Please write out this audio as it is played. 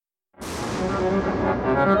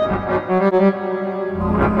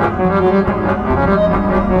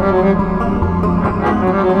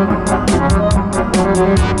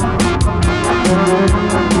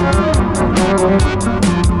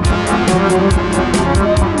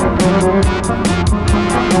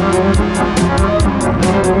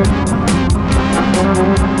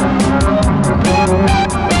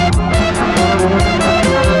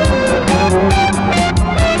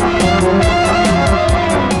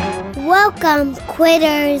Welcome,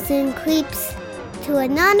 quitters and creeps, to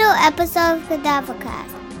another episode of the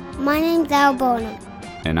Cadavercast. My name's Al Burnham.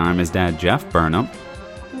 And I'm his dad, Jeff Burnham.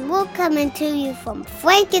 We're coming to you from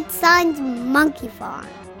Frankenstein's Monkey Farm.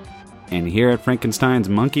 And here at Frankenstein's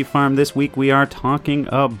Monkey Farm this week, we are talking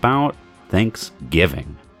about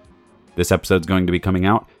Thanksgiving. This episode's going to be coming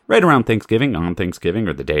out right around Thanksgiving, on Thanksgiving,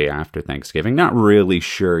 or the day after Thanksgiving. Not really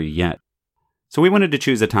sure yet. So we wanted to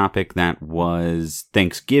choose a topic that was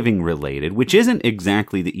Thanksgiving related, which isn't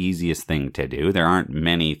exactly the easiest thing to do. There aren't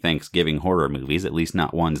many Thanksgiving horror movies, at least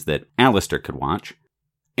not ones that Alistair could watch.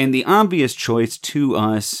 And the obvious choice to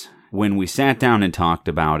us when we sat down and talked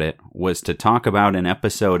about it was to talk about an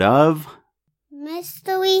episode of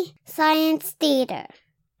Mystery Science Theater.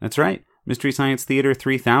 That's right. Mystery Science Theater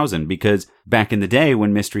 3000, because back in the day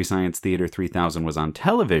when Mystery Science Theater 3000 was on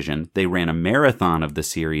television, they ran a marathon of the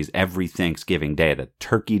series every Thanksgiving Day, the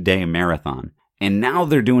Turkey Day Marathon. And now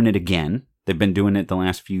they're doing it again. They've been doing it the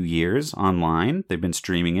last few years online. They've been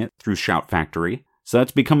streaming it through Shout Factory. So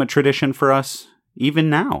that's become a tradition for us even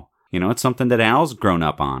now. You know, it's something that Al's grown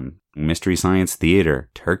up on. Mystery Science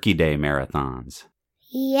Theater, Turkey Day Marathons.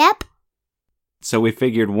 Yep. So we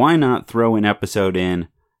figured, why not throw an episode in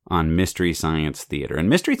on Mystery Science Theater? And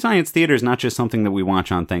Mystery Science Theater is not just something that we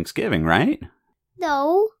watch on Thanksgiving, right?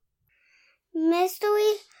 No.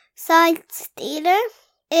 Mystery Science Theater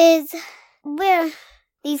is where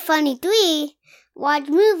these funny three watch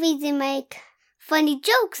movies and make funny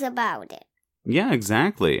jokes about it. Yeah,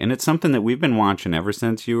 exactly. And it's something that we've been watching ever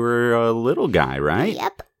since you were a little guy, right?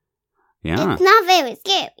 Yep. Yeah. It's not very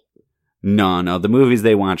scary. No, the movies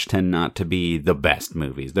they watch tend not to be the best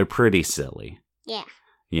movies. They're pretty silly. Yeah.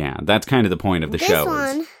 Yeah, that's kind of the point of the show.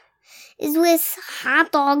 This one is with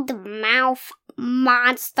Hot Dog the Mouth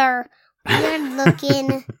Monster, weird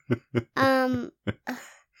looking,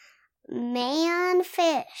 man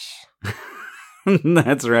fish.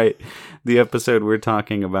 That's right. The episode we're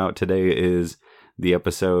talking about today is the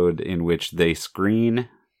episode in which they screen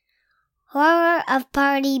Horror of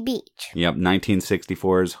Party Beach. Yep,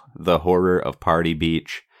 1964's The Horror of Party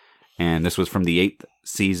Beach. And this was from the 8th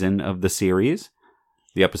season of the series.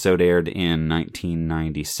 The episode aired in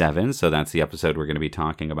 1997, so that's the episode we're going to be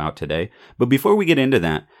talking about today. But before we get into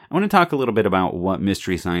that, I want to talk a little bit about what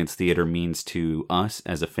Mystery Science Theater means to us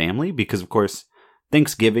as a family, because, of course,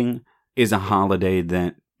 Thanksgiving is a holiday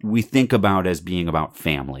that we think about as being about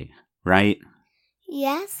family, right?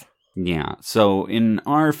 Yes. Yeah, so in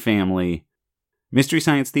our family, Mystery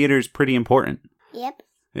Science Theater is pretty important. Yep.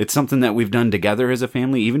 It's something that we've done together as a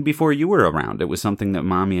family, even before you were around. It was something that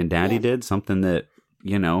Mommy and Daddy did, something that,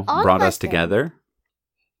 you know, brought us together.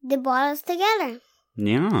 They brought us together.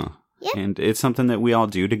 Yeah. Yep. And it's something that we all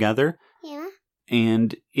do together. Yeah.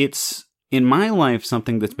 And it's, in my life,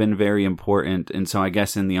 something that's been very important. And so I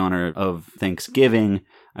guess in the honor of Thanksgiving,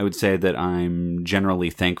 I would say that I'm generally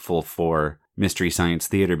thankful for Mystery Science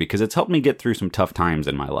Theater because it's helped me get through some tough times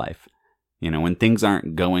in my life. You know, when things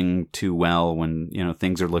aren't going too well, when, you know,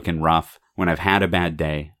 things are looking rough, when I've had a bad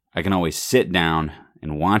day, I can always sit down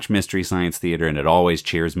and watch Mystery Science Theater, and it always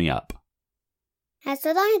cheers me up. That's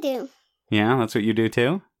what I do. Yeah, that's what you do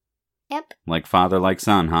too? Yep. Like father, like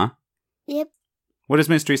son, huh? Yep. What does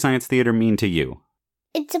Mystery Science Theater mean to you?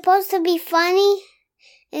 It's supposed to be funny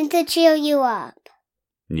and to cheer you up.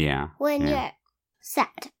 Yeah. When you're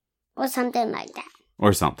sad. Or something like that.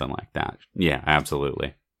 Or something like that. Yeah,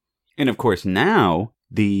 absolutely. And of course now,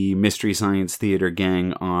 the Mystery Science Theater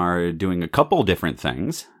gang are doing a couple different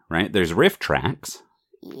things, right? There's Riff Tracks.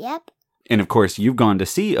 Yep. And of course, you've gone to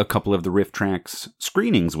see a couple of the Riff Tracks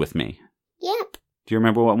screenings with me. Yep. Do you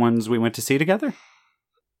remember what ones we went to see together?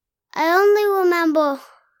 I only remember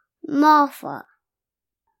Mothra.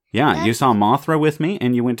 Yeah, you saw Mothra with me,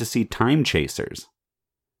 and you went to see Time Chasers.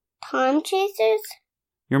 Time Chasers?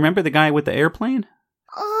 You remember the guy with the airplane?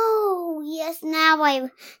 Oh, yes, now I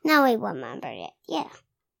remember it, yeah.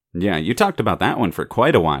 Yeah, you talked about that one for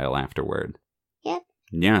quite a while afterward. Yep.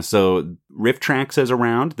 Yeah, so Riff Tracks is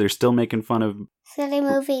around. They're still making fun of silly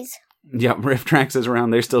movies. Yeah, Riff Tracks is around.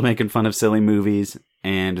 They're still making fun of silly movies.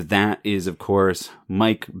 And that is, of course,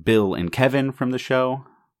 Mike, Bill, and Kevin from the show.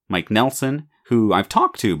 Mike Nelson, who I've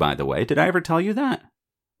talked to, by the way. Did I ever tell you that?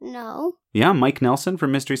 No. Yeah, Mike Nelson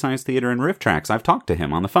from Mystery Science Theater and Riff Tracks. I've talked to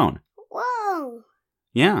him on the phone. Whoa.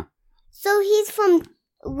 Yeah. So he's from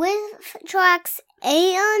Riff Tracks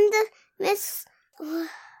and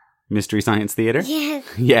Mystery Science Theater? Yes.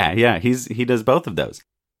 Yeah. He does both of those.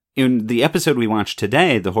 In the episode we watched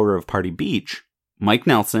today, The Horror of Party Beach, Mike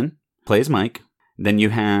Nelson plays Mike. Then you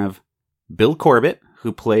have Bill Corbett,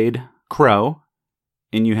 who played Crow.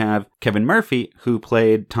 And you have Kevin Murphy, who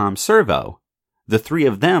played Tom Servo. The three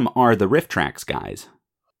of them are the Riff Tracks guys.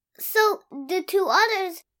 So the two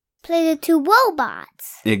others play the two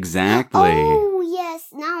robots. Exactly. Oh, yes.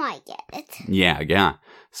 Now I get it. Yeah.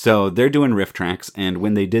 So they're doing Riff Tracks, and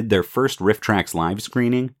when they did their first Riff Tracks live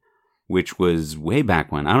screening, which was way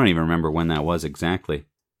back when, I don't even remember when that was exactly.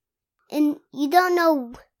 And you don't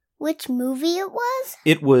know which movie it was?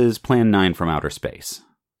 It was Plan 9 from Outer Space.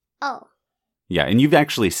 Oh. Yeah, and you've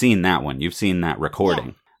actually seen that one. You've seen that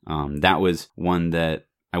recording. Yeah. That was one that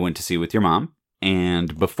I went to see with your mom.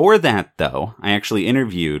 And before that, though, I actually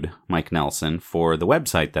interviewed Mike Nelson for the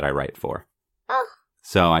website that I write for. Oh.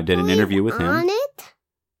 So I did an interview with him. On it?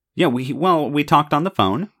 Yeah, we talked on the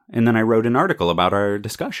phone, and then I wrote an article about our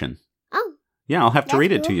discussion. Oh. Yeah, I'll have to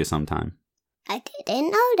read it cool. to you sometime. I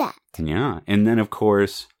didn't know that. Yeah, and then, of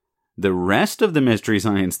course, the rest of the Mystery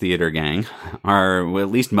Science Theater gang at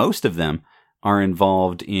least most of them, are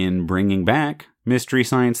involved in bringing back Mystery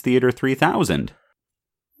Science Theater 3000.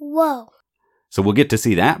 Whoa. So we'll get to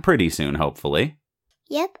see that pretty soon, hopefully.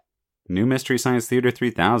 Yep. New Mystery Science Theater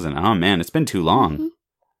 3000. Oh, man, it's been too long. Mm-hmm.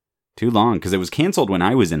 Too long, because it was canceled when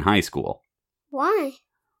I was in high school. Why?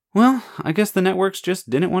 Well, I guess the networks just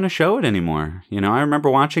didn't want to show it anymore. I remember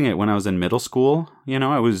watching it when I was in middle school.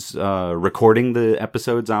 I was recording the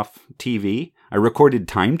episodes off TV. I recorded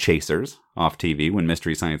Time Chasers off TV when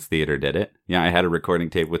Mystery Science Theater did it. Yeah, I had a recording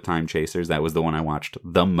tape with Time Chasers. That was the one I watched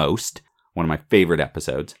the most. One of my favorite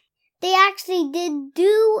episodes. They actually did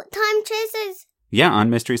do Time Chasers? Yeah, on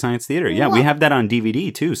Mystery Science Theater. Yeah, we have that on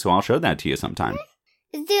DVD too, so I'll show that to you sometime.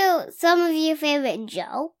 Is there some of your favorite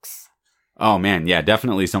jokes? Oh, man, yeah,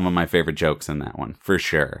 definitely some of my favorite jokes in that one, for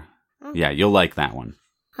sure. Yeah, you'll like that one.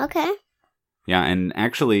 Okay. Yeah, and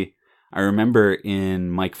actually, I remember in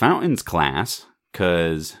Mike Fountain's class,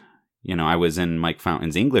 because, I was in Mike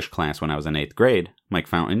Fountain's English class when I was in 8th grade. Mike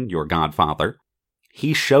Fountain, your godfather.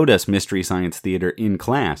 He showed us Mystery Science Theater in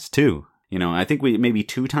class, too. I think maybe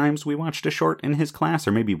 2 times we watched a short in his class,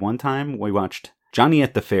 or maybe 1 time we watched Johnny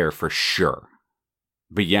at the Fair for sure.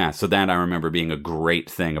 But yeah, so that I remember being a great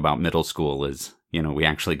thing about middle school is, we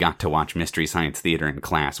actually got to watch Mystery Science Theater in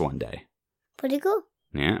class one day. Pretty cool.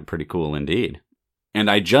 Yeah, pretty cool indeed. And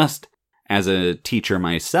as a teacher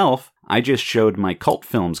myself, I just showed my cult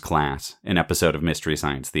films class an episode of Mystery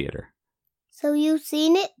Science Theater. So you've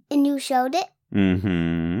seen it and you showed it?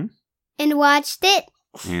 Mm-hmm. And watched it?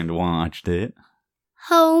 And watched it.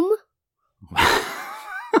 Home.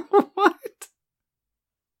 What?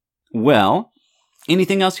 Well,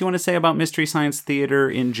 anything else you want to say about Mystery Science Theater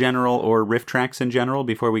in general or Riff Tracks in general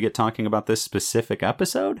before we get talking about this specific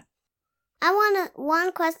episode? I want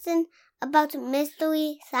one question about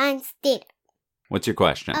Mystery Science Theater. What's your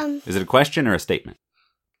question? Is it a question or a statement?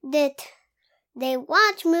 That they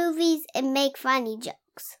watch movies and make funny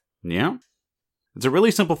jokes. Yeah. It's a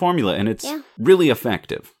really simple formula, and it's really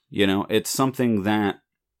effective. It's something that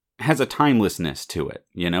has a timelessness to it.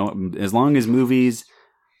 As long as movies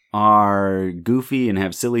are goofy and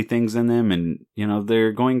have silly things in them, and,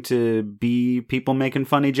 they're going to be people making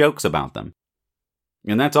funny jokes about them.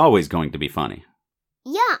 And that's always going to be funny.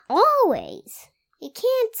 Yeah, always. You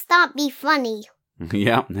can't stop being funny.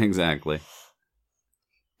 Yeah, exactly.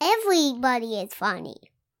 Everybody is funny.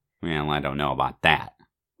 Well, I don't know about that.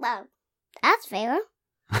 Well, that's fair.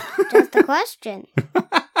 Just a question.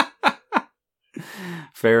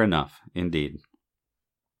 Fair enough, indeed.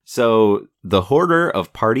 So, The Horror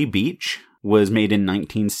of Party Beach was made in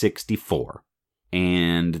 1964.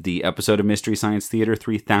 And the episode of Mystery Science Theater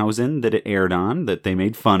 3000 that it aired on, that they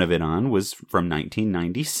made fun of it on, was from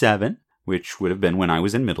 1997, which would have been when I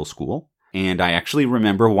was in middle school. And I actually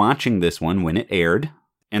remember watching this one when it aired.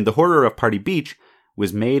 And The Horror of Party Beach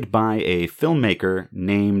was made by a filmmaker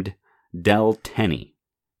named Del Tenney.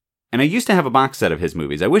 And I used to have a box set of his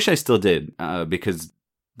movies. I wish I still did, because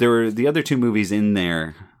there were the other 2 movies in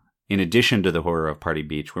there, in addition to The Horror of Party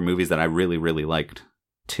Beach, were movies that I really, really liked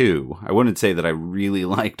too. I wouldn't say that I really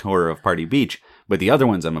liked Horror of Party Beach, but the other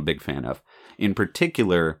ones I'm a big fan of. In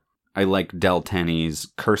particular, I like Del Tenney's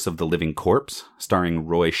Curse of the Living Corpse, starring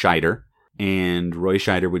Roy Scheider. And Roy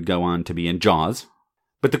Scheider would go on to be in Jaws.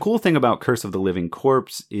 But the cool thing about Curse of the Living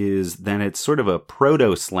Corpse is that it's sort of a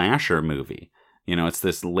proto-slasher movie. You know, it's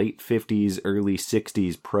this late 50s, early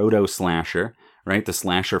 60s proto-slasher, right? The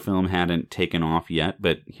slasher film hadn't taken off yet,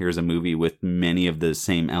 but here's a movie with many of the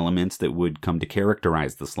same elements that would come to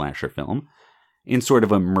characterize the slasher film in sort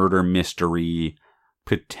of a murder mystery,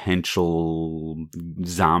 potential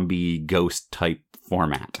zombie ghost type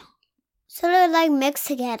format. So they're like mixed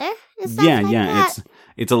together and stuff Yeah, like yeah. that?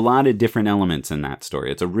 It's a lot of different elements in that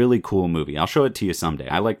story. It's a really cool movie. I'll show it to you someday.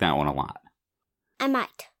 I like that one a lot. I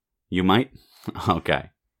might. You might?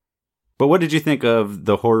 Okay. But what did you think of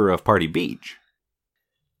The Horror of Party Beach?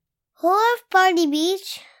 Horror of Party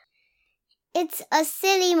Beach? It's a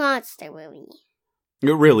silly monster movie.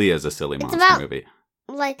 It really is a silly monster movie.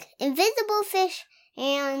 Like invisible fish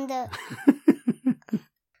and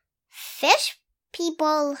fish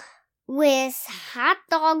people with hot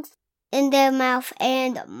dogs in their mouth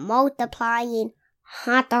and multiplying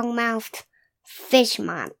hot dog mouthed fish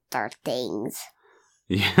monster things.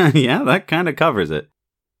 Yeah, that kind of covers it.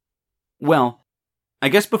 Well, I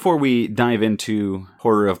guess before we dive into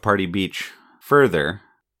Horror of Party Beach further,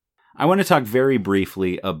 I want to talk very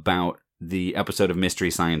briefly about the episode of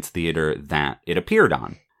Mystery Science Theater that it appeared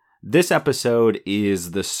on. This episode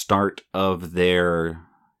is the start of their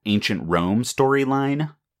Ancient Rome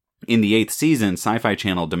storyline. In the 8th season, Sci-Fi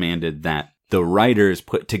Channel demanded that the writers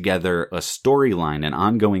put together a storyline, an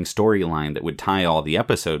ongoing storyline that would tie all the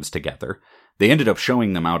episodes together. They ended up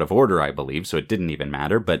showing them out of order, I believe, so it didn't even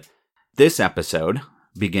matter, but this episode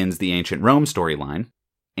begins the Ancient Rome storyline,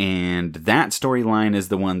 and that storyline is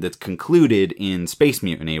the one that's concluded in Space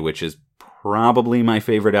Mutiny, which is probably my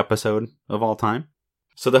favorite episode of all time.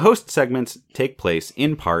 So the host segments take place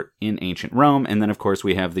in part in Ancient Rome, and then of course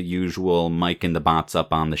we have the usual Mike and the bots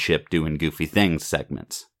up on the ship doing goofy things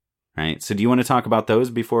segments. Right? So do you want to talk about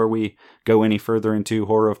those before we go any further into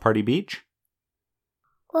Horror of Party Beach?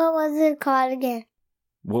 What was it called again?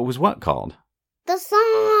 What was what called? The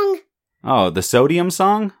song! Oh, the Sodium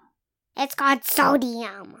song? It's called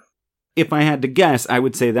Sodium. If I had to guess, I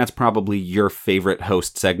would say that's probably your favorite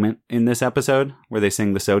host segment in this episode, where they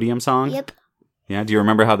sing the Sodium song. Yep. Yeah, do you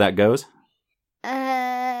remember how that goes?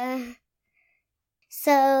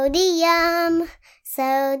 Sodium,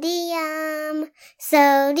 sodium,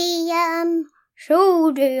 sodium,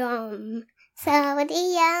 sodium, sodium,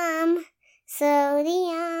 sodium,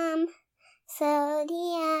 sodium,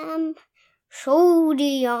 sodium,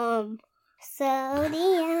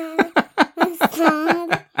 sodium,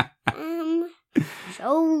 sodium,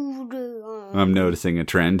 sodium. I'm noticing a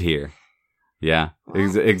trend here. Yeah,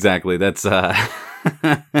 exactly. That's that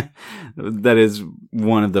is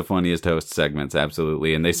one of the funniest host segments,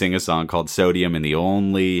 absolutely. And they sing a song called Sodium, and the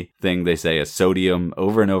only thing they say is sodium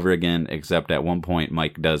over and over again, except at one point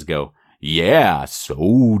Mike does go, yeah,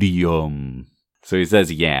 sodium. So he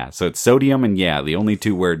says yeah. So it's sodium and yeah, the only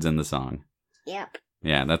two words in the song. Yep.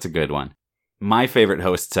 Yeah, that's a good one. My favorite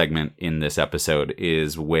host segment in this episode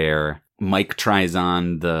is where Mike tries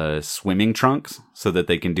on the swimming trunks so that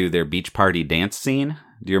they can do their beach party dance scene.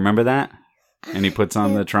 Do you remember that? And he puts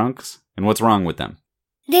on the trunks. And what's wrong with them?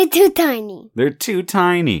 They're too tiny. They're too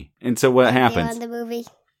tiny. And so what happens? In the movie,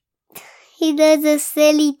 he does a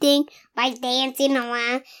silly thing by dancing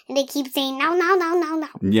around, and they keep saying, no, no, no, no, no.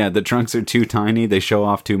 Yeah, the trunks are too tiny. They show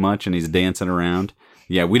off too much, and he's dancing around.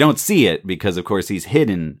 Yeah, we don't see it because, of course, he's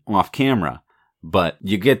hidden off camera. But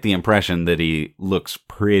you get the impression that he looks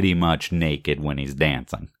pretty much naked when he's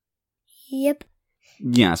dancing. Yep.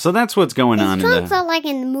 Yeah, so that's what's going on. His trunks are like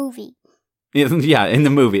in the movie. Yeah, in the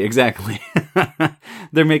movie, exactly.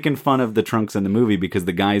 They're making fun of the trunks in the movie because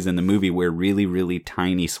the guys in the movie wear really, really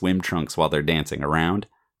tiny swim trunks while they're dancing around.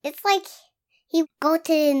 It's like he go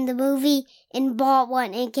to in the movie and bought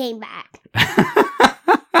one and came back.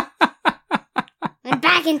 Went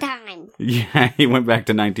back in time. Yeah, he went back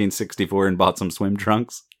to 1964 and bought some swim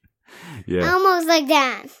trunks. Yeah. Almost like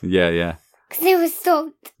that. Yeah. Because it was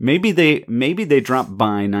soaked. Maybe they dropped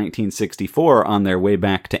by 1964 on their way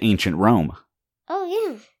back to ancient Rome. Oh,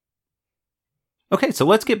 yeah. Okay, so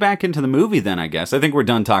let's get back into the movie then, I guess. I think we're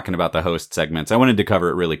done talking about the host segments. I wanted to cover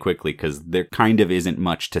it really quickly because there kind of isn't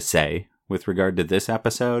much to say with regard to this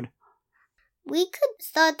episode. We could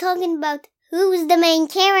start talking about who's the main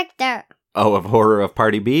character. Oh, of Horror of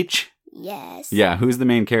Party Beach? Yes. Yeah, who's the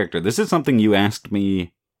main character? This is something you asked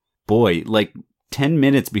me, boy, like 10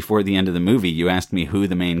 minutes before the end of the movie, you asked me who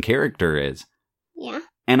the main character is. Yeah.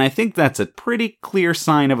 And I think that's a pretty clear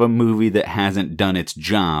sign of a movie that hasn't done its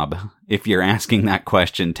job if you're asking that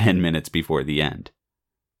question 10 minutes before the end.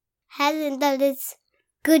 Hasn't done its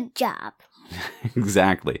good job.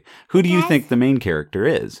 Exactly. Who do you think the main character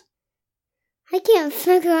is? I can't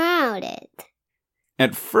figure out it.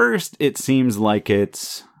 At first, it seems like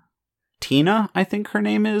it's Tina, I think her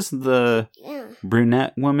name is, the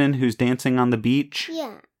brunette woman who's dancing on the beach.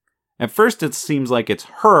 Yeah. At first it seems like it's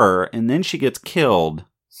her, and then she gets killed.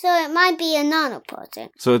 So it might be another person.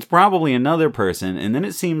 So it's probably another person, and then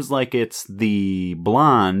it seems like it's the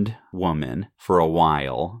blonde woman for a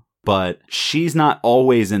while. But she's not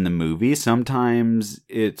always in the movie. Sometimes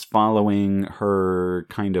it's following her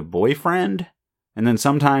kind of boyfriend, and then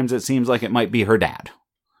sometimes it seems like it might be her dad.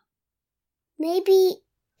 Maybe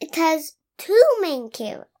it has two main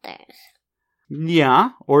characters.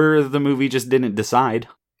 Yeah, or the movie just didn't decide.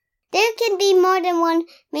 There can be more than one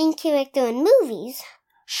main character in movies.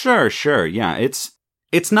 Sure, yeah.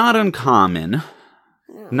 It's not uncommon.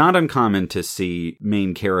 No. Not uncommon to see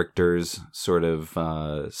main characters sort of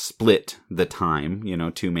split the time,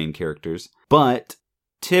 two main characters. But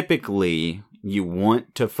typically, you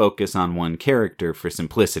want to focus on one character for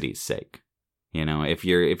simplicity's sake. If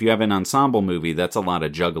you have an ensemble movie, that's a lot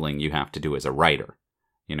of juggling you have to do as a writer.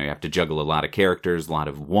 You have to juggle a lot of characters, a lot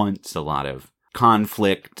of wants, a lot of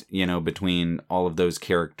conflict, between all of those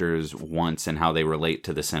characters' wants and how they relate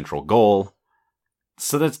to the central goal.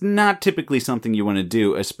 So that's not typically something you want to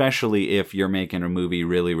do, especially if you're making a movie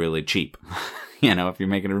really, really cheap. If you're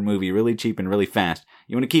making a movie really cheap and really fast,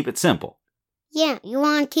 you want to keep it simple. Yeah, you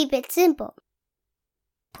want to keep it simple.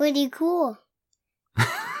 Pretty cool.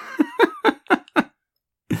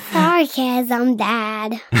 Sarcasm,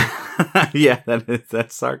 Dad. Yeah,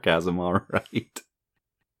 that's sarcasm, all right.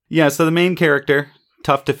 Yeah, so the main character,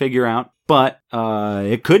 tough to figure out, but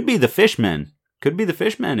it could be the Fishmen. Could be the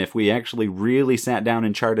Fishmen if we actually really sat down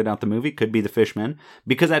and charted out the movie. Could be the Fishmen.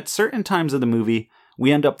 Because at certain times of the movie,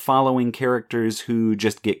 we end up following characters who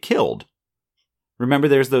just get killed. Remember,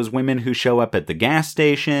 there's those women who show up at the gas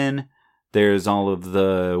station. There's all of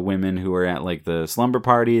the women who are at the slumber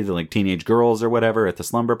party, the teenage girls or whatever at the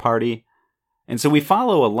slumber party. And so we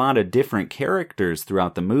follow a lot of different characters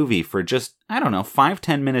throughout the movie for just,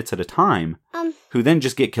 5-10 minutes at a time, who then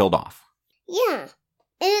just get killed off. Yeah.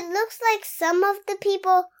 And it looks like some of the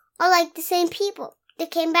people are the same people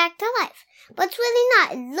that came back to life. But it's really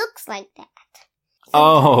not. It looks like that.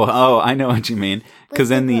 Oh, I know what you mean.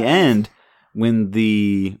 Because in the end, when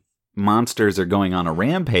the monsters are going on a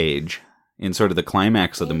rampage, in sort of the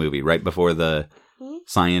climax of the movie, right before the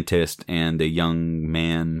scientist and a young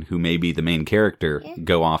man who may be the main character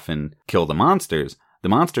go off and kill the monsters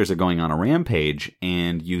are going on a rampage,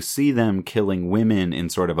 and you see them killing women in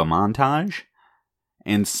sort of a montage.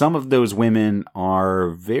 And some of those women are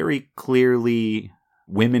very clearly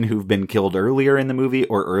women who've been killed earlier in the movie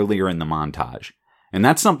or earlier in the montage. And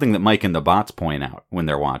that's something that Mike and the bots point out when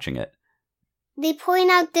they're watching it. They point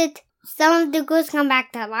out that some of the girls come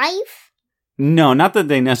back to life? No, not that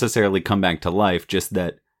they necessarily come back to life, just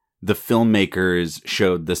that the filmmakers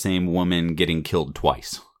showed the same woman getting killed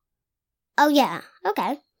twice. Oh, yeah.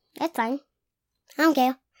 Okay. That's fine. I don't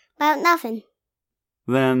care about nothing.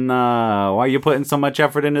 Then why are you putting so much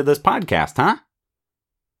effort into this podcast, huh?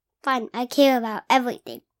 Fine, I care about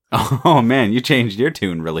everything. Oh man, you changed your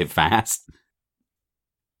tune really fast.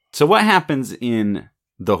 So what happens in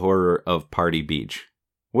The Horror of Party Beach?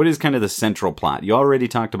 What is kind of the central plot? You already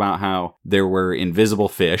talked about how there were invisible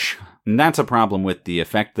fish, and that's a problem with the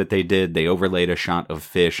effect that they did. They overlaid a shot of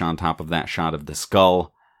fish on top of that shot of the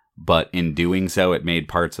skull, but in doing so, it made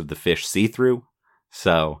parts of the fish see-through.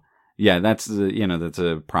 So yeah, that's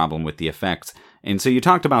a problem with the effects. And so you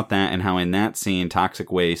talked about that and how in that scene,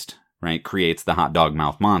 toxic waste, right, creates the hot dog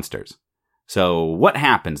mouth monsters. So what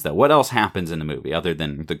happens, though? What else happens in the movie other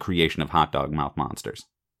than the creation of hot dog mouth monsters?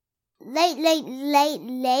 Late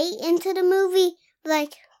into the movie,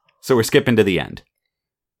 So we're skipping to the end.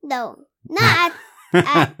 No, not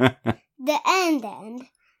at the end.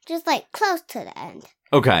 Just close to the end.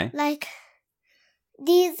 Okay.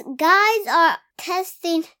 These guys are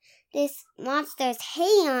testing this monster's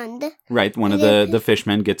hand. Right, one of the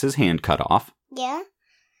fishmen gets his hand cut off. Yeah.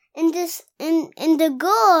 And the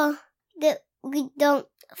girl that we don't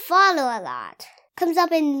follow a lot comes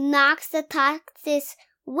up and knocks the toxic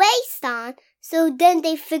waste on, so then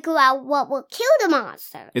they figure out what will kill the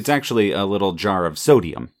monster. It's actually a little jar of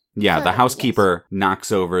sodium. Yeah, the housekeeper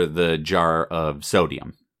knocks over the jar of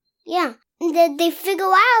sodium. Yeah, and then they figure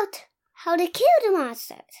out how to kill the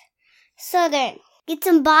monsters. So then, get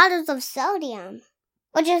some bottles of sodium,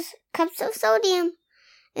 or just cups of sodium,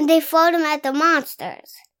 and they throw them at the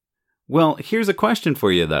monsters. Well, here's a question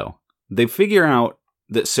for you, though. They figure out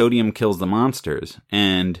that sodium kills the monsters,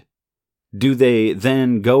 and do they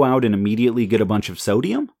then go out and immediately get a bunch of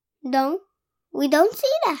sodium? No, we don't see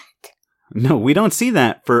that. No, we don't see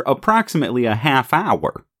that for approximately a half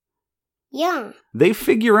hour. Yeah. They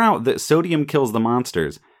figure out that sodium kills the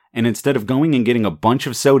monsters, And instead of going and getting a bunch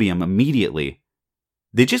of sodium immediately,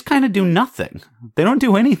 they just kind of do nothing. They don't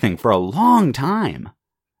do anything for a long time.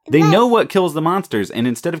 They know what kills the monsters, and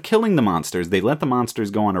instead of killing the monsters, they let the monsters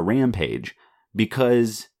go on a rampage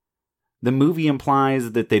because the movie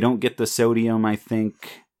implies that they don't get the sodium, I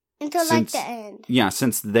think. Until the end. Yeah,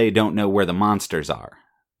 since they don't know where the monsters are.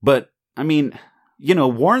 But, I mean,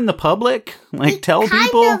 warn the public? Tell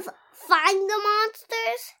people? Kind of find the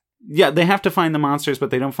monsters? Yeah, they have to find the monsters, but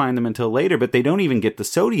they don't find them until later. But they don't even get the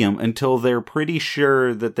sodium until they're pretty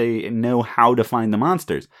sure that they know how to find the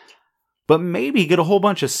monsters. But maybe get a whole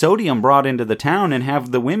bunch of sodium brought into the town and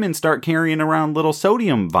have the women start carrying around little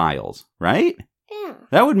sodium vials, right? Yeah.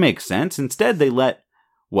 That would make sense. Instead, they let,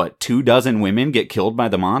 24 women get killed by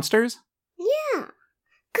the monsters? Yeah.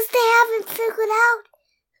 Because they haven't figured out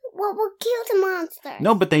what will kill the monsters.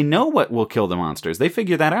 No, but they know what will kill the monsters. They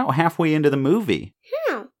figure that out halfway into the movie.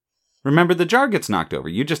 Yeah. Remember, the jar gets knocked over.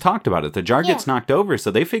 You just talked about it. The jar gets knocked over, so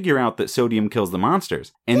they figure out that sodium kills the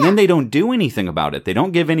monsters. And then they don't do anything about it. They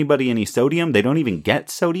don't give anybody any sodium. They don't even get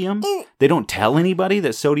sodium. They don't tell anybody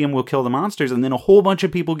that sodium will kill the monsters. And then a whole bunch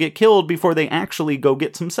of people get killed before they actually go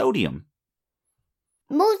get some sodium.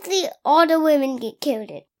 Mostly all the women get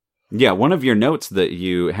killed. Yeah, one of your notes that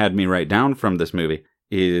you had me write down from this movie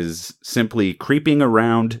is simply creeping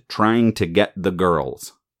around trying to get the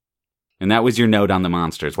girls. And that was your note on the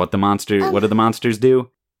monsters. What do the monsters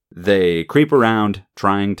do? They creep around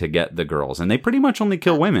trying to get the girls. And they pretty much only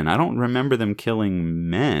kill women. I don't remember them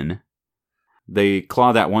killing men. They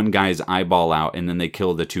claw that one guy's eyeball out, and then they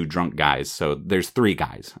kill the 2 drunk guys. So there's 3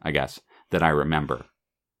 guys, I guess, that I remember.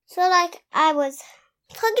 So, I was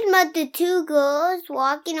talking about the 2 girls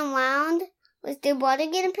walking around with their brother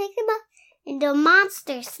getting picked them up, and the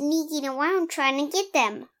monster sneaking around trying to get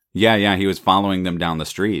them. Yeah, he was following them down the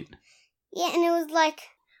street. Yeah, and it was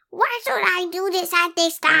why should I do this at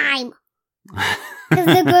this time? Because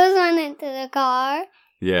the girls went into the car.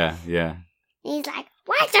 Yeah. And he's like,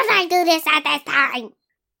 why should I do this at this time?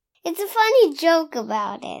 It's a funny joke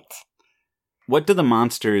about it. What do the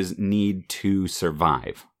monsters need to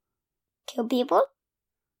survive? Kill people?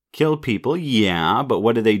 Kill people, yeah, but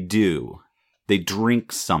what do? They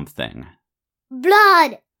drink something.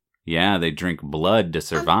 Blood! Yeah, they drink blood to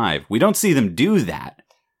survive. We don't see them do that.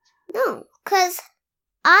 No, because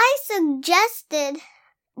I suggested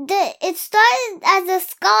that it started as a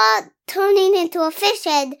skull turning into a fish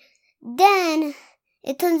head, then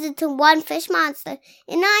it turns into one fish monster.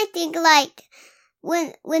 And I think,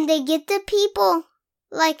 when they get the people,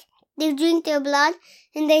 they drink their blood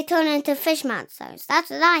and they turn into fish monsters. That's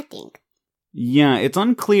what I think. Yeah, it's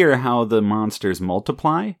unclear how the monsters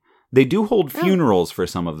multiply. They do hold funerals for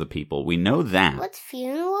some of the people. We know that. What's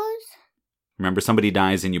funerals? Remember, somebody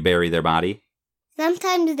dies and you bury their body?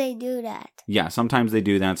 Sometimes they do that. Yeah, sometimes they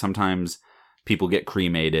do that. Sometimes people get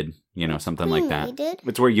cremated, something like that.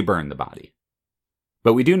 It's where you burn the body.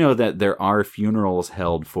 But we do know that there are funerals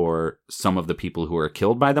held for some of the people who are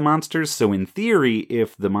killed by the monsters. So in theory,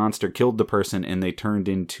 if the monster killed the person and they turned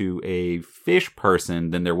into a fish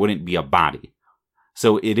person, then there wouldn't be a body.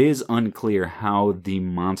 So it is unclear how the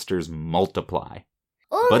monsters multiply.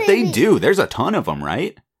 But they do. There's a ton of them,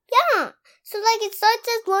 right? Yeah. So, it starts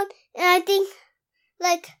as one, and I think,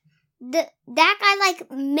 that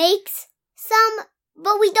guy, makes some,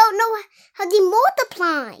 but we don't know how they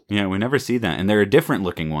multiply. Yeah, we never see that. And there are different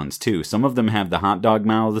looking ones, too. Some of them have the hot dog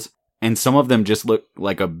mouths, and some of them just look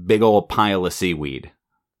like a big old pile of seaweed.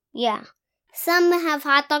 Yeah. Some have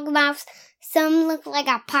hot dog mouths, some look like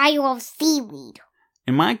a pile of seaweed.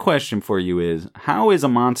 And my question for you is, how is a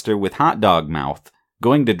monster with hot dog mouth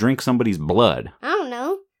going to drink somebody's blood? I don't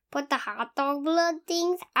know. But the hot dog blood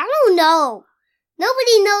things? I don't know.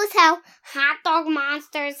 Nobody knows how hot dog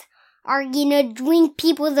monsters are gonna drink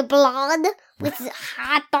people's blood with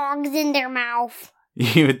hot dogs in their mouth.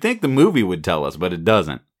 You would think the movie would tell us, but it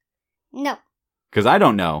doesn't. No. Because I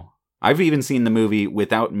don't know. I've even seen the movie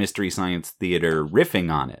without Mystery Science Theater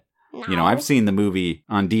riffing on it. No. I've seen the movie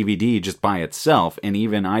on DVD just by itself, and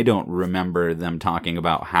even I don't remember them talking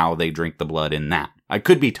about how they drink the blood in that. I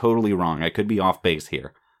could be totally wrong. I could be off base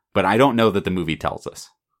here. But I don't know that the movie tells us.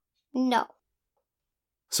 No.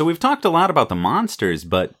 So we've talked a lot about the monsters,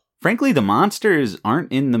 but frankly, the monsters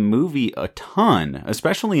aren't in the movie a ton,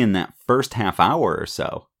 especially in that first half hour or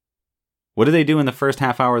so. What do they do in the first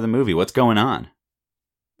half hour of the movie? What's going on?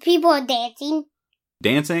 People are dancing.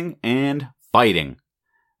 Dancing and fighting.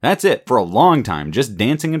 That's it for a long time, just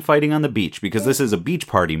dancing and fighting on the beach, because this is a beach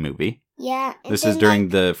party movie. Yeah. This is during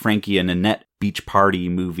the Frankie and Annette beach party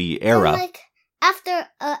movie era. And after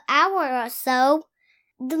an hour or so,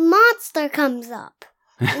 the monster comes up.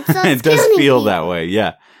 It does feel that way,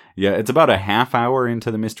 yeah. Yeah, it's about a half hour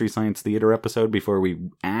into the Mystery Science Theater episode before we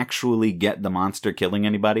actually get the monster killing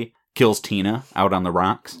anybody. Kills Tina out on the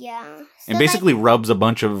rocks. Yeah. And basically rubs a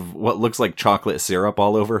bunch of what looks like chocolate syrup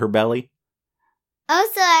all over her belly.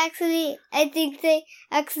 Also, actually, I think they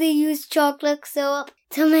actually use chocolate syrup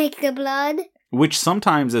to make the blood. Which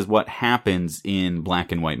sometimes is what happens in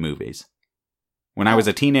black and white movies. When I was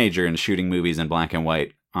a teenager and shooting movies in black and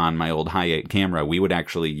white on my old Hi8 camera, we would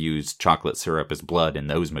actually use chocolate syrup as blood in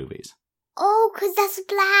those movies. Oh, 'cause that's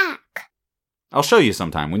black. I'll show you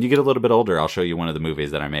sometime. When you get a little bit older, I'll show you one of the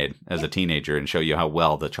movies that I made as a teenager and show you how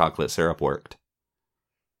well the chocolate syrup worked.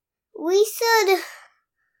 We should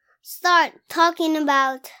start talking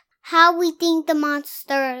about how we think the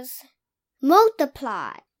monsters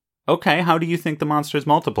multiply. Okay, how do you think the monsters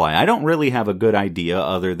multiply? I don't really have a good idea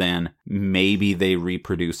other than maybe they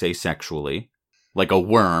reproduce asexually. Like a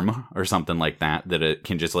worm or something like that it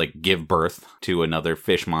can just like give birth to another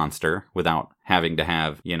fish monster without having to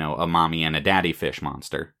have, a mommy and a daddy fish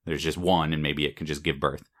monster. There's just one and maybe it can just give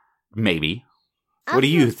birth. Maybe. What do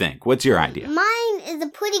you think? What's your idea? Mine is a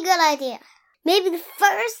pretty good idea. Maybe the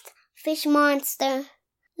first fish monster,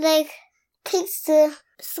 takes the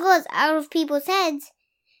skulls out of people's heads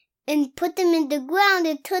and put them in the ground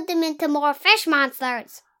and turn them into more fish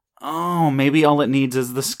monsters. Oh, maybe all it needs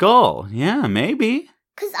is the skull. Yeah, maybe.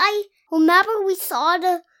 'Cause I remember we saw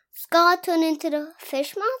the skull turn into the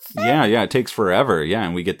fish monster. Yeah, it takes forever. Yeah,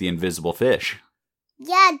 and we get the invisible fish.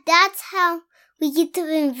 Yeah, that's how we get the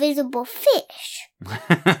invisible fish.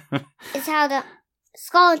 It's how the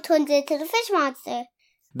skull turns into the fish monster.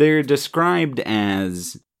 They're described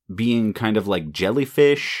as being kind of like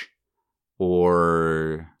jellyfish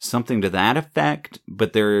or something to that effect,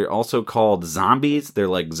 but they're also called zombies. They're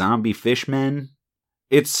like zombie fishmen.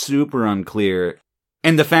 It's super unclear.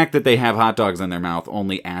 And the fact that they have hot dogs in their mouth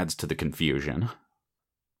only adds to the confusion.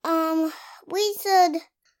 We should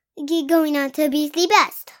get going on to Be's the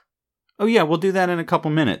Best. Oh yeah, we'll do that in a couple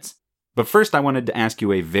minutes. But first I wanted to ask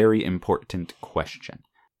you a very important question.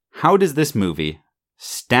 How does this movie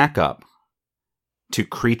stack up to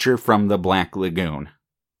Creature from the Black Lagoon?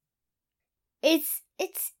 It's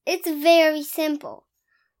very simple.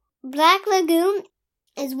 Black Lagoon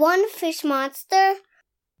is one fish monster,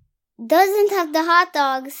 doesn't have the hot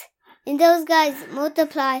dogs, and those guys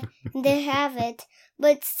multiply and they have it.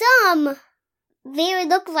 But some very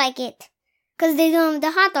look like it, because they don't have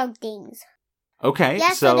the hot dog things. Okay,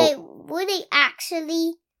 yeah, so they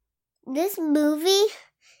actually, this movie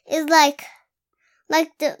is like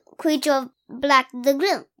the Creature of Black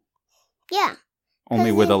Lagoon. Yeah.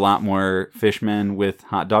 Only with a lot more fishmen with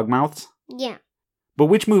hot dog mouths? Yeah. But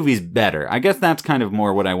which movie's better? I guess that's kind of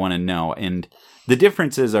more what I want to know. And the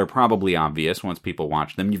differences are probably obvious once people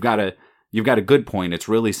watch them. You've got a good point. It's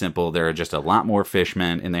really simple. There are just a lot more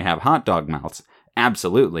fishmen and they have hot dog mouths.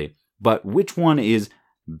 Absolutely. But which one is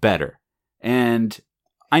better? And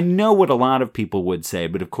I know what a lot of people would say,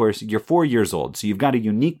 but of course, you're 4 years old, so you've got a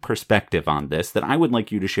unique perspective on this that I would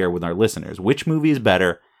like you to share with our listeners. Which movie is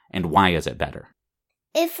better and why is it better?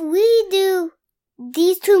 If we do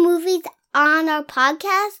these two movies on our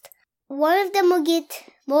podcast, one of them will get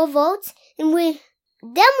more votes, and then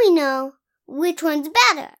we know which one's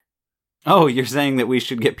better. Oh, you're saying that we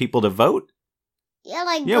should get people to vote? Yeah,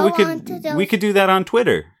 we could do that on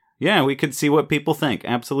Twitter. Yeah, we could see what people think.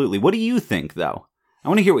 Absolutely. What do you think, though? I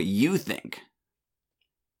want to hear what you think.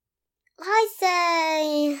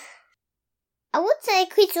 I would say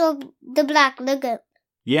Creature of the Black Lagoon.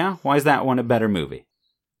 Yeah? Why is that one a better movie?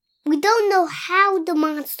 We don't know how the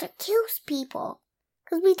monster kills people,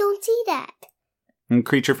 because we don't see that. In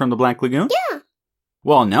Creature from the Black Lagoon? Yeah.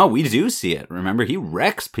 Well, no, we do see it. Remember, he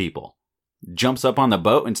wrecks people. Jumps up on the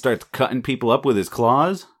boat and starts cutting people up with his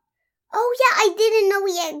claws. Oh, yeah, I didn't know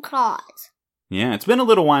he had claws. Yeah, it's been a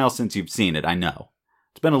little while since you've seen it, I know.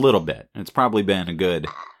 It's been a little bit. It's probably been a good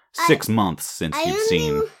 6 months since you've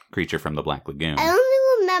seen Creature from the Black Lagoon. I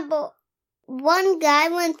only remember one guy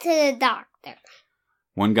went to the doctor.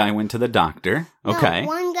 One guy went to the doctor. Okay. No,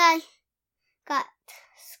 one guy got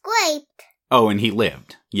scraped. Oh, and he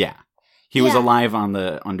lived. Yeah. He was alive in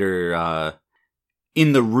the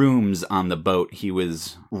rooms on the boat. He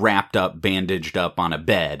was wrapped up, bandaged up on a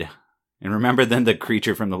bed. And remember then the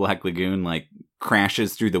Creature from the Black Lagoon,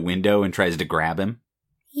 crashes through the window and tries to grab him?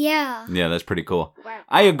 Yeah. Yeah, that's pretty cool.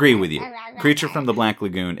 I agree with you. Creature from the Black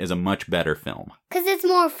Lagoon is a much better film. Because it's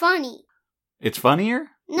more funny. It's funnier?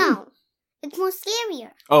 No. It's more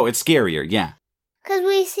scarier. Oh, it's scarier, yeah. Because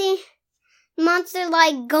we see monster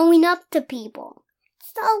going up to people.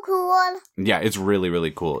 So cool. Yeah, it's really, really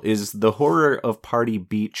cool. Is the horror of Party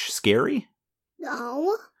Beach scary?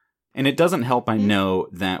 No. And it doesn't help, I know,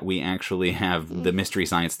 that we actually have the Mystery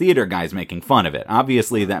Science Theater guys making fun of it.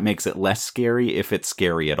 Obviously, that makes it less scary if it's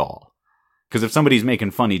scary at all. Because if somebody's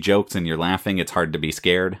making funny jokes and you're laughing, it's hard to be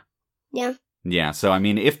scared. Yeah. Yeah, so I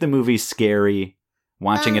mean, if the movie's scary,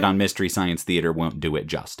 watching it on Mystery Science Theater won't do it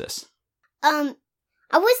justice. I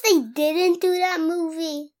wish they didn't do that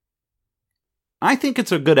movie. I think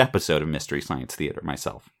it's a good episode of Mystery Science Theater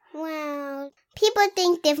myself. Well, people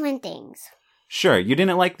think different things. Sure, you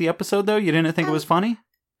didn't like the episode, though? You didn't think it was funny?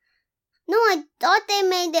 No, I thought they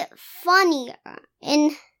made it funnier,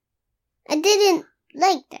 and I didn't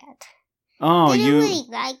like that. Oh, didn't really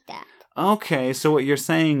like that. Okay, so what you're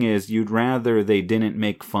saying is you'd rather they didn't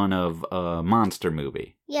make fun of a monster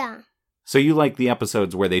movie. Yeah. So you like the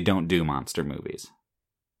episodes where they don't do monster movies?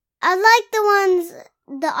 I like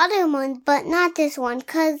the other ones, but not this one,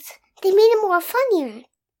 because they made it more funnier.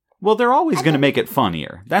 Well, they're always going to make it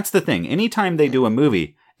funnier. That's the thing. Anytime they do a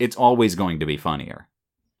movie, it's always going to be funnier.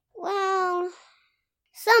 Well,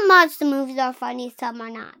 some monster movies are funny, some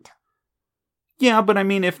are not. Yeah, but I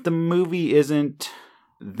mean, if the movie isn't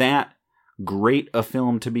that great a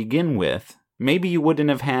film to begin with, maybe you wouldn't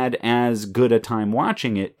have had as good a time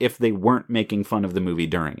watching it if they weren't making fun of the movie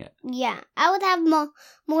during it. Yeah, I would have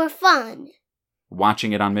more fun.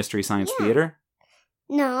 Watching it on Mystery Science Theater?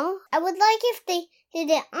 No, I would like if they did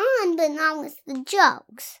it on, but not with the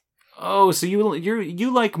jokes. Oh, so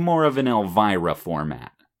you like more of an Elvira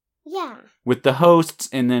format. Yeah. With the hosts,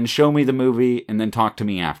 and then show me the movie, and then talk to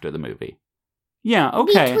me after the movie. Yeah,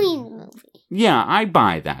 okay. Between the movie. Yeah, I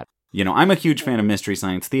buy that. You know, I'm a huge fan of Mystery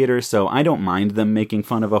Science Theater, so I don't mind them making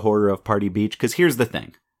fun of a Horror of Party Beach, because here's the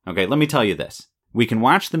thing. Okay, let me tell you this. We can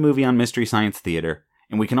watch the movie on Mystery Science Theater,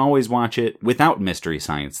 and we can always watch it without Mystery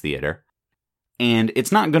Science Theater, and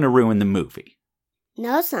it's not going to ruin the movie.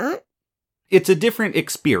 No, it's not. It's a different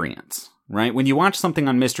experience, right? When you watch something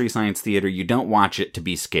on Mystery Science Theater, you don't watch it to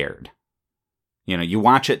be scared. You know, you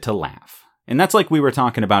watch it to laugh. And that's like we were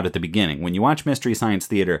talking about at the beginning. When you watch Mystery Science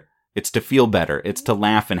Theater, it's to feel better. It's to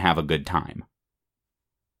laugh and have a good time.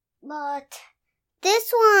 But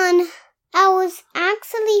this one, I was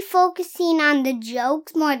actually focusing on the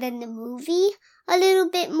jokes more than the movie a little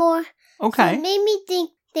bit more. Okay. So it made me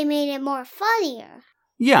think they made it more funnier.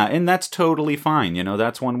 Yeah, and that's totally fine. You know,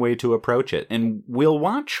 that's one way to approach it. And we'll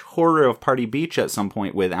watch Horror of Party Beach at some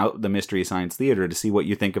point without the Mystery Science Theater to see what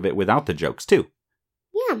you think of it without the jokes, too.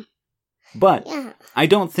 Yeah. But yeah. I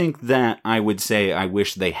don't think that I would say I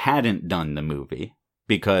wish they hadn't done the movie,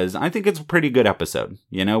 because I think it's a pretty good episode.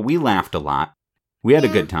 You know, we laughed a lot. We had a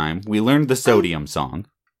good time. We learned the Sodium song.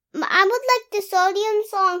 I would like the Sodium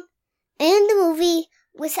song and the movie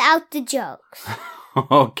without the jokes.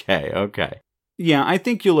 Okay. Yeah, I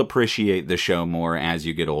think you'll appreciate the show more as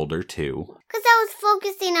you get older, too. Because I was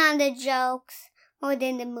focusing on the jokes more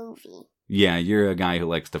than the movie. Yeah, you're a guy who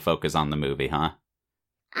likes to focus on the movie, huh?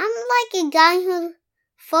 I'm like a guy who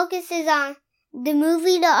focuses on the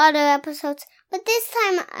movie, the other episodes, but this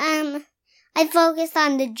time, I focused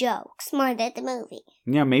on the jokes more than the movie.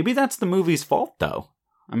 Yeah, maybe that's the movie's fault, though.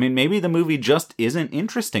 I mean, maybe the movie just isn't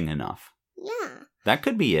interesting enough. Yeah. That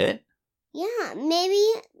could be it. Yeah, maybe,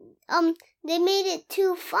 they made it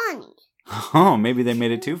too funny. Oh, maybe they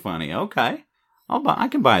made it too funny. Okay. I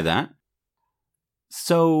can buy that.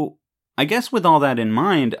 So, I guess with all that in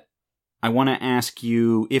mind, I want to ask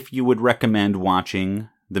you if you would recommend watching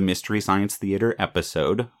the Mystery Science Theater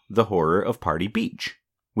episode, The Horror of Party Beach.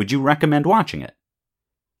 Would you recommend watching it?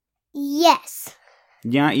 Yes.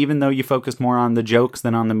 Yeah, even though you focused more on the jokes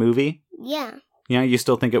than on the movie? Yeah. Yeah, you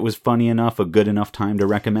still think it was funny enough, a good enough time to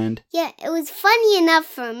recommend? Yeah, it was funny enough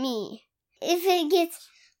for me. If it gets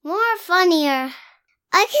more funnier,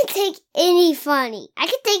 I can take any funny. I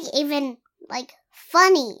can take even, like,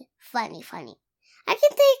 funny. I can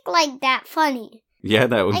take, like, that funny.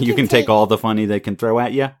 Yeah, you can take all the funny they can throw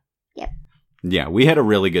at you? Yep. Yeah, we had a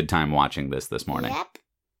really good time watching this morning. Yep.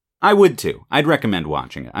 I would too. I'd recommend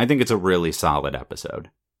watching it. I think it's a really solid episode.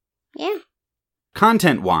 Yeah.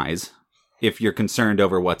 Content-wise, if you're concerned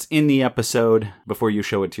over what's in the episode before you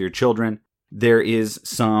show it to your children, there is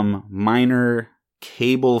some minor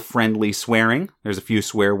cable-friendly swearing. There's a few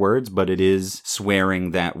swear words, but it is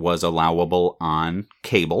swearing that was allowable on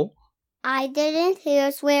cable. I didn't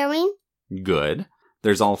hear swearing. Good.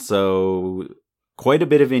 There's also quite a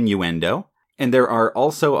bit of innuendo. And there are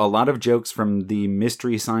also a lot of jokes from the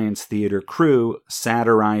Mystery Science Theater crew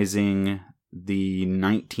satirizing the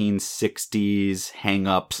 1960s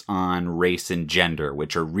hang-ups on race and gender,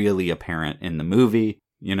 which are really apparent in the movie.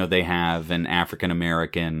 You know, they have an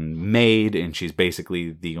African-American maid, and she's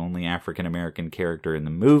basically the only African-American character in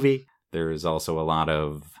the movie. There is also a lot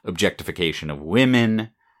of objectification of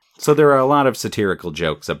women. So there are a lot of satirical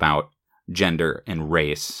jokes about gender and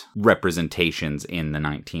race representations in the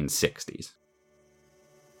 1960s.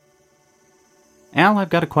 Al, I've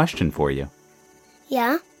got a question for you.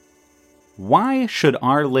 Yeah? Why should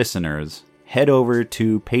our listeners head over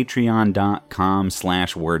to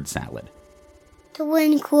patreon.com/wordsalad? To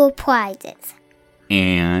win cool prizes.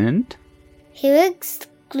 And Hear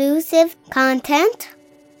exclusive content.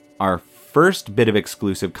 our first bit of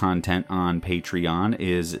exclusive content on Patreon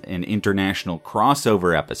is an international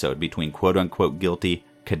crossover episode between Quote Unquote Guilty,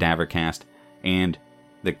 Cadavercast, and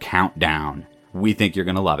The Countdown. We think you're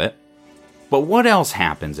going to love it. But what else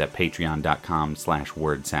happens at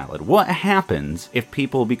patreon.com/wordsalad? What happens if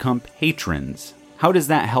people become patrons? How does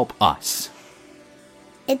that help us?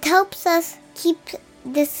 It helps us keep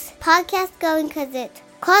this podcast going because it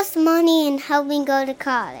costs money and help me go to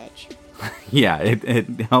college. Yeah, it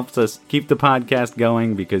helps us keep the podcast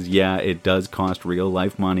going because, yeah, it does cost real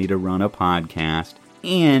life money to run a podcast.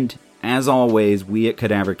 And, as always, we at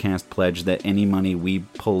Cadavercast pledge that any money we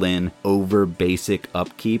pull in over basic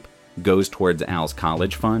upkeep goes towards Al's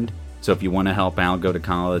college fund. So if you want to help Al go to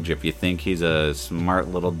college, if you think he's a smart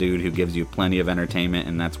little dude who gives you plenty of entertainment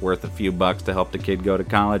and that's worth a few bucks to help the kid go to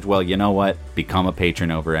college, well, you know what? Become a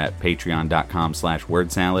patron over at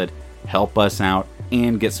patreon.com/wordsalad. Help us out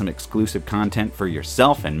and get some exclusive content for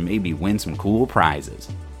yourself and maybe win some cool prizes.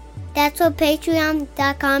 That's what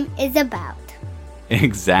patreon.com is about.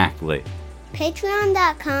 Exactly.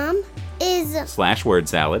 Patreon.com is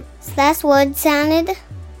 /wordsalad. /wordsalad.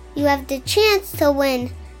 You have the chance to win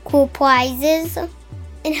cool prizes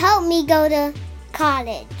and help me go to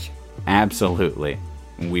college. Absolutely.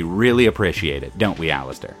 We really appreciate it, don't we,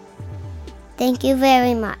 Alistair? Thank you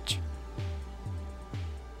very much.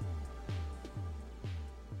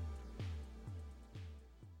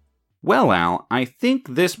 Well, Al, I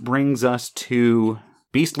think this brings us to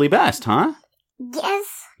Beastly Best, huh?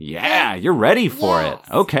 Yes. Yeah, you're ready for it.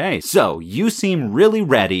 Okay, so you seem really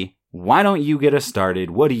ready. Why don't you get us started?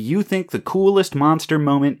 What do you think the coolest monster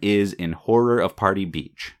moment is in Horror of Party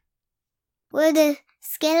Beach? Where the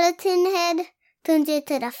skeleton head turns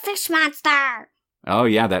into the fish monster. Oh,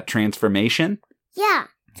 yeah, that transformation? Yeah,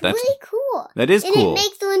 it's really cool. That is cool. And it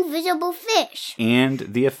makes the invisible fish. And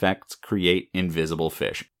the effects create invisible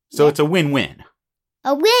fish. So It's a win-win.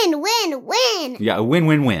 A win-win-win. Yeah, a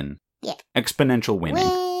win-win-win. Yeah. Exponential winning.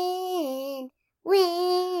 Win,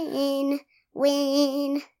 win,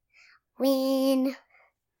 win, win,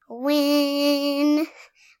 win, win,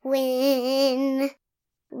 win, win,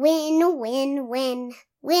 win, win, win,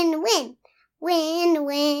 win, win,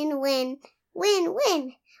 win,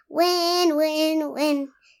 win, win, win, win,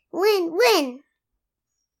 win, win.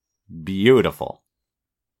 Beautiful.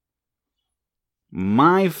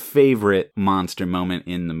 My favorite monster moment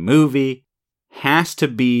in the movie has to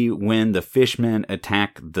be when the fishmen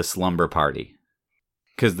attack the slumber party.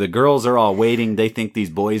 Because the girls are all waiting. They think these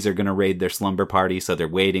boys are going to raid their slumber party, so they're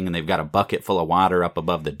waiting, and they've got a bucket full of water up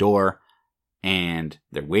above the door. And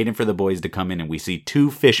they're waiting for the boys to come in, and we see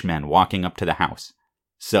two fishmen walking up to the house.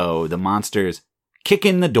 So the monsters kick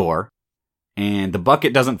in the door, and the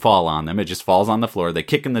bucket doesn't fall on them. It just falls on the floor. They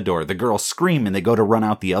kick in the door. The girls scream, and they go to run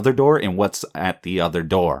out the other door, and what's at the other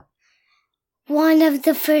door? One of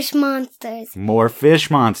the fish monsters. More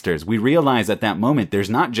fish monsters. We realize at that moment there's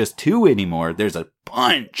not just two anymore. There's a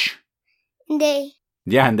bunch.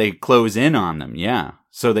 Yeah, and they close in on them. Yeah.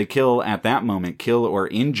 So they kill or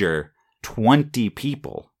injure 20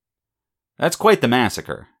 people. That's quite the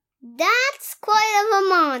massacre. That's quite of a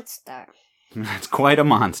monster. That's quite a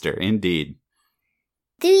monster, indeed.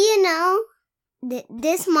 Do you know that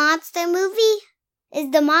this monster movie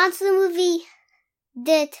is the monster movie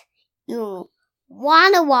that you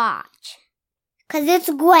want to watch? Because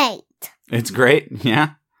it's great. It's great,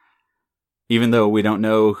 yeah. Even though we don't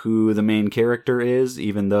know who the main character is,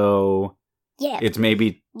 even though it's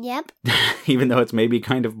maybe... Yep. Even though it's maybe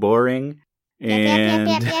kind of boring. And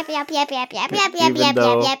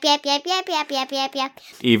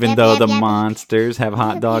even though the monsters have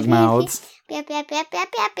hot dog mouths.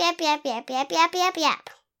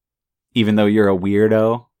 Even though you're a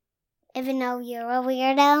weirdo. Even though you're a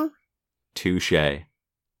weirdo. Touché.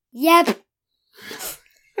 Yep.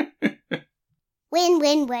 Win,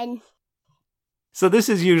 win, win. So this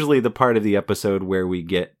is usually the part of the episode where we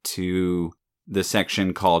get to the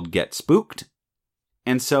section called Get Spooked.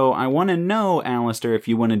 And so I want to know, Alistair, if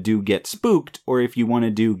you want to do Get Spooked or if you want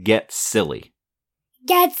to do Get Silly.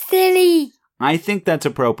 Get silly! I think that's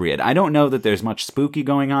appropriate. I don't know that there's much spooky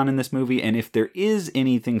going on in this movie, and if there is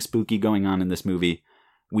anything spooky going on in this movie,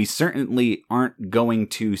 we certainly aren't going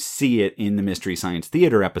to see it in the Mystery Science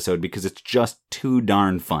Theater episode because it's just too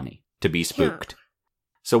darn funny to be spooked. Yeah.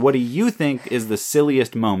 So what do you think is the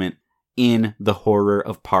silliest moment in the horror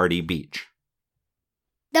of Party Beach?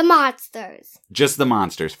 The monsters. Just the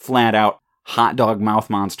monsters. Flat out hot dog mouth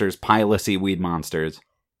monsters, pile of seaweed monsters.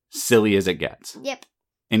 Silly as it gets. Yep.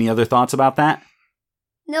 Any other thoughts about that?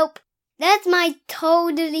 Nope. That's my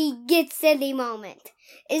totally get silly moment.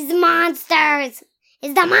 Is the monsters.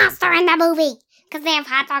 Is the monster in the movie. Because they have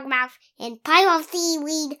hot dog mouth and pile of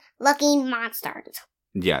seaweed looking monsters.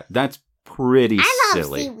 Yeah, that's pretty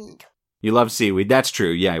silly. I love seaweed. You love seaweed. That's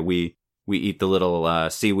true. Yeah, we eat the little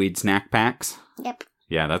seaweed snack packs. Yep.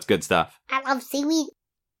 Yeah, that's good stuff. I love seaweed.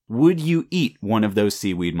 Would you eat one of those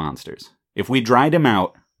seaweed monsters? If we dried him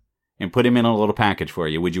out and put him in a little package for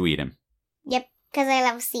you, would you eat him? Yep, because I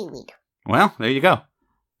love seaweed. Well, there you go.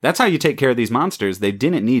 That's how you take care of these monsters. They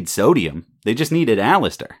didn't need sodium. They just needed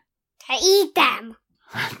Alistair. To eat them.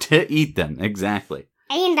 To eat them, exactly.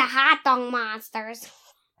 And the hot dog monsters.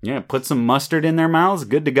 Yeah, put some mustard in their mouths,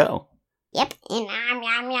 good to go. Yep, and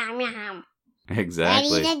yum.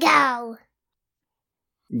 Exactly. Ready to go.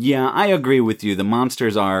 Yeah, I agree with you. The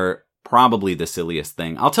monsters are probably the silliest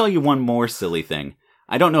thing. I'll tell you one more silly thing.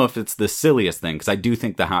 I don't know if it's the silliest thing, because I do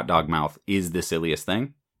think the hot dog mouth is the silliest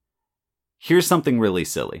thing. Here's something really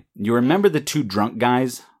silly. You remember the two drunk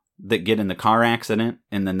guys that get in the car accident,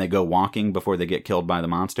 and then they go walking before they get killed by the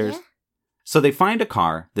monsters? Yeah. So they find a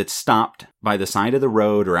car that's stopped by the side of the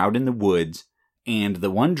road or out in the woods, and the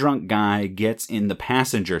one drunk guy gets in the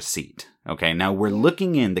passenger seat. Okay, now we're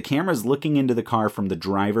looking in, the camera's looking into the car from the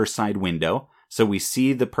driver's side window, so we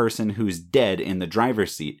see the person who's dead in the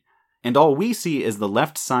driver's seat, and all we see is the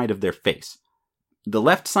left side of their face. The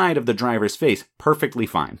left side of the driver's face, perfectly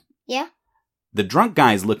fine. Yeah. The drunk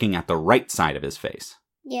guy's looking at the right side of his face.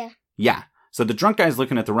 Yeah. Yeah, so the drunk guy's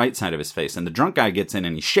looking at the right side of his face, and the drunk guy gets in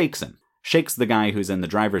and he shakes him. Shakes the guy who's in the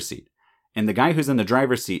driver's seat. And the guy who's in the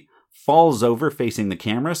driver's seat falls over facing the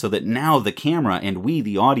camera so that now the camera and we,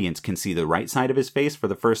 the audience, can see the right side of his face for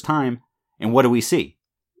the first time. And what do we see?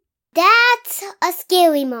 That's a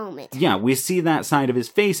scary moment. Yeah, we see that side of his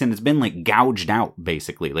face and it's been like gouged out,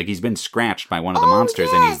 basically. Like he's been scratched by one of the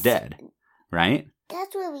monsters and he's dead. Right?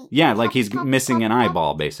 That's where we... Yeah, like he's missing an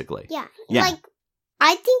eyeball, basically. Yeah. Like,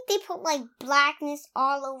 I think they put like blackness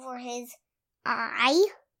all over his eye.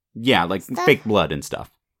 Yeah, like fake blood and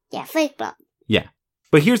stuff. Yeah, fake blood. Yeah.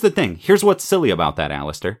 But here's the thing. Here's what's silly about that,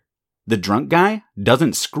 Alistair. The drunk guy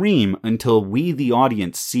doesn't scream until we, the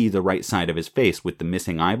audience, see the right side of his face with the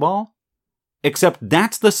missing eyeball. Except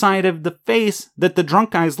that's the side of the face that the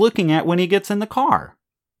drunk guy's looking at when he gets in the car.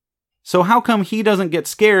 So how come he doesn't get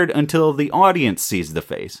scared until the audience sees the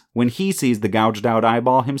face, when he sees the gouged out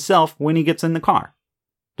eyeball himself when he gets in the car?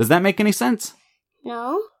 Does that make any sense?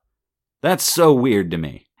 No. That's so weird to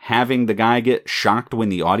me. Having the guy get shocked when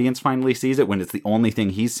the audience finally sees it, when it's the only thing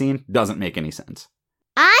he's seen, doesn't make any sense.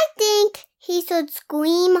 I think he should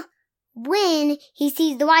scream when he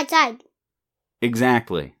sees the right side.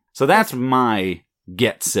 Exactly. So that's my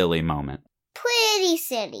get silly moment. Pretty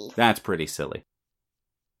silly. That's pretty silly.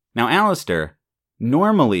 Now, Alistair,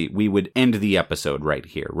 normally we would end the episode right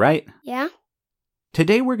here, right? Yeah.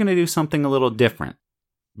 Today we're going to do something a little different.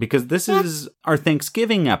 Because this is our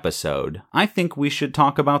Thanksgiving episode, I think we should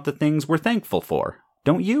talk about the things we're thankful for.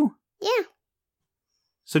 Don't you? Yeah.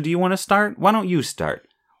 So do you want to start? Why don't you start?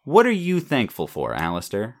 What are you thankful for,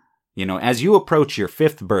 Alistair? You know, as you approach your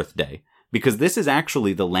 5th birthday, because this is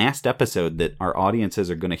actually the last episode that our audiences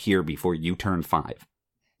are going to hear before you turn 5.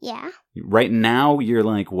 Yeah. Right now, you're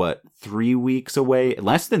like, what, 3 weeks away?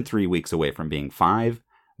 Less than 3 weeks away from being 5.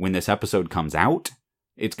 When this episode comes out,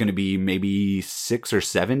 it's going to be maybe 6 or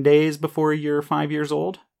 7 days before you're 5 years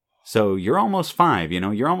old. So you're almost 5,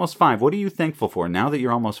 you're almost 5. What are you thankful for now that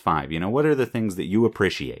you're almost 5? What are the things that you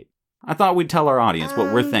appreciate? I thought we'd tell our audience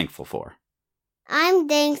what we're thankful for. I'm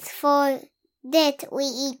thankful that we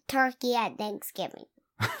eat turkey at Thanksgiving.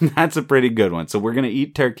 That's a pretty good one. So we're going to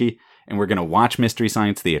eat turkey and we're going to watch Mystery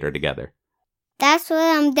Science Theater together. That's what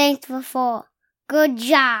I'm thankful for. Good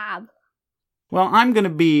job. Well, I'm going to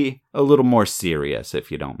be a little more serious, if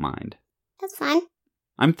you don't mind. That's fine.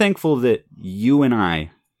 I'm thankful that you and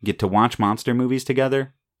I get to watch monster movies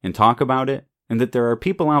together and talk about it, and that there are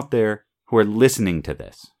people out there who are listening to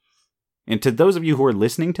this. And to those of you who are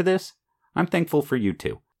listening to this, I'm thankful for you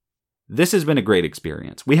too. This has been a great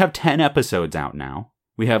experience. We have 10 episodes out now.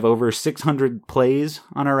 We have over 600 plays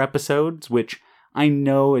on our episodes, which I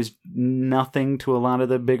know is nothing to a lot of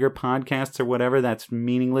the bigger podcasts or whatever. That's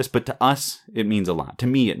meaningless, but to us, it means a lot. To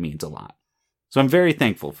me, it means a lot. So I'm very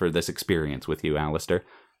thankful for this experience with you, Alistair.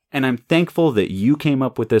 And I'm thankful that you came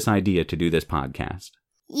up with this idea to do this podcast.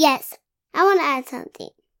 Yes. I want to add something.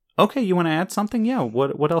 Okay, you want to add something? Yeah,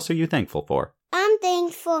 what else are you thankful for? I'm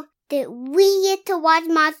thankful that we get to watch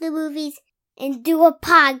monster movies and do a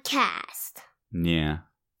podcast. Yeah.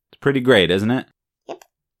 It's pretty great, isn't it? Yep.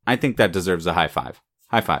 I think that deserves a high five.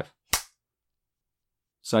 High five.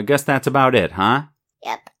 So I guess that's about it, huh?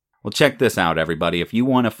 Yep. Well, check this out, everybody. If you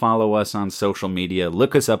want to follow us on social media,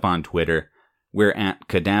 look us up on Twitter. We're at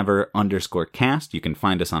cadaver_cast. You can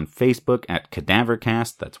find us on Facebook at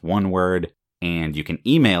cadavercast. That's one word. And you can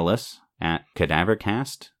email us at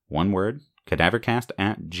cadavercast, one word,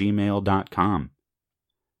 cadavercast@gmail.com.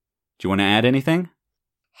 Do you want to add anything?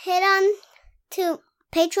 Head on to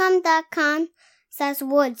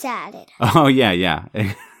patreon.com/wordsalad. Oh, yeah.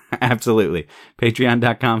 Absolutely.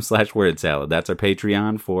 Patreon.com/wordsalad. That's our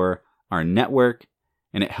Patreon for our network,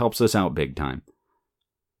 and it helps us out big time.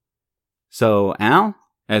 So, Al,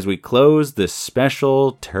 as we close this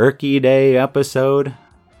special Turkey Day episode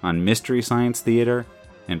on Mystery Science Theater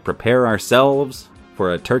and prepare ourselves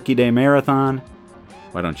for a Turkey Day marathon,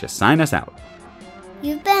 why don't you sign us out?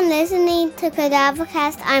 You've been listening to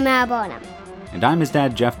Cadavercast. I'm Al Burnham. And I'm his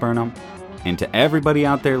dad, Jeff Burnham. And to everybody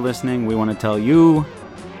out there listening, we want to tell you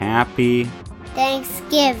Happy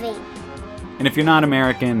Thanksgiving. And if you're not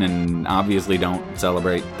American and obviously don't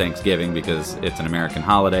celebrate Thanksgiving because it's an American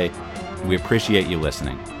holiday, we appreciate you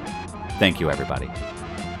listening. Thank you, everybody.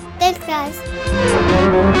 Thanks, guys.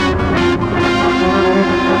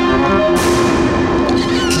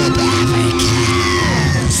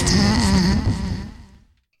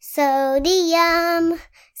 Sodium,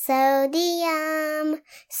 sodium,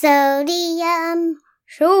 sodium,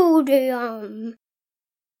 sodium.